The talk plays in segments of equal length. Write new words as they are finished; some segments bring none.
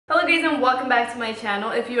guys, and welcome back to my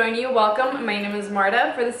channel. If you are new, welcome. My name is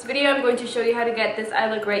Marta. For this video, I'm going to show you how to get this eye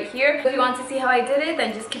look right here. If you want to see how I did it,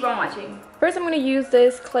 then just keep on watching. First, I'm going to use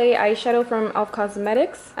this clay eyeshadow from e.l.f.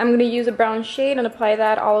 Cosmetics. I'm going to use a brown shade and apply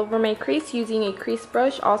that all over my crease using a crease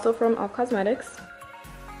brush, also from e.l.f. Cosmetics.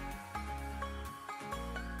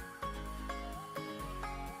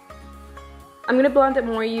 I'm going to blend it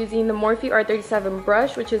more using the Morphe R37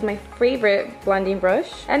 brush, which is my favorite blending brush.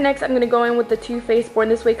 And next I'm going to go in with the Too Faced Born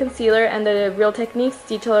This Way concealer and the Real Techniques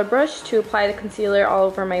detailer brush to apply the concealer all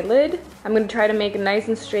over my lid. I'm going to try to make a nice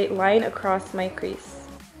and straight line across my crease.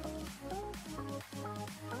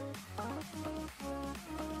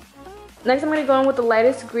 Next I'm going to go in with the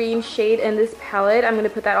lightest green shade in this palette. I'm going to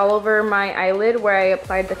put that all over my eyelid where I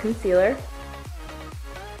applied the concealer.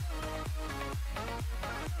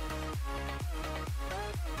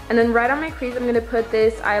 And then right on my crease, I'm going to put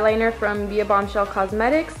this eyeliner from Bombshell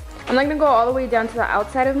Cosmetics. I'm not going to go all the way down to the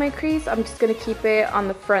outside of my crease. I'm just going to keep it on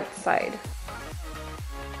the front side.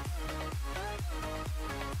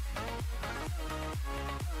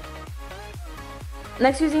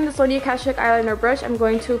 Next, using the Sonia Kashuk eyeliner brush, I'm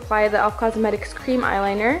going to apply the e.l.f. Cosmetics cream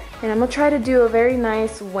eyeliner. And I'm going to try to do a very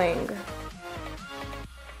nice wing.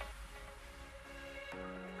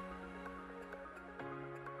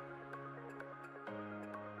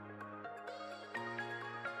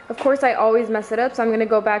 Of course, I always mess it up, so I'm going to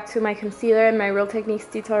go back to my concealer and my Real Techniques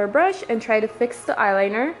detailer brush and try to fix the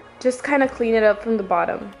eyeliner. Just kind of clean it up from the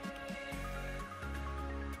bottom.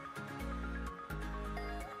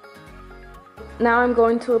 Now I'm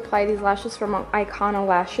going to apply these lashes from Icona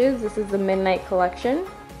Lashes. This is the Midnight Collection.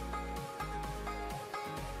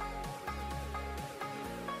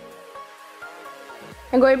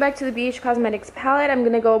 And going back to the BH Cosmetics palette, I'm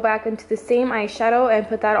going to go back into the same eyeshadow and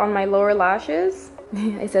put that on my lower lashes.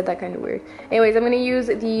 I said that kind of weird. Anyways, I'm going to use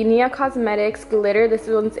the Nia Cosmetics glitter. This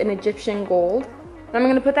one's in Egyptian gold. And I'm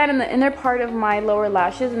going to put that in the inner part of my lower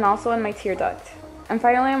lashes and also in my tear duct. And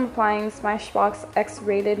finally, I'm applying Smashbox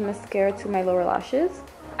Xrated mascara to my lower lashes.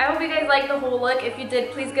 I hope you guys liked the whole look. If you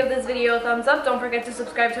did, please give this video a thumbs up. Don't forget to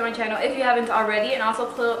subscribe to my channel if you haven't already. And also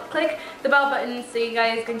click the bell button so you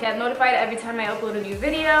guys can get notified every time I upload a new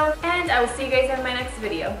video. And I will see you guys in my next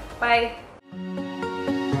video. Bye!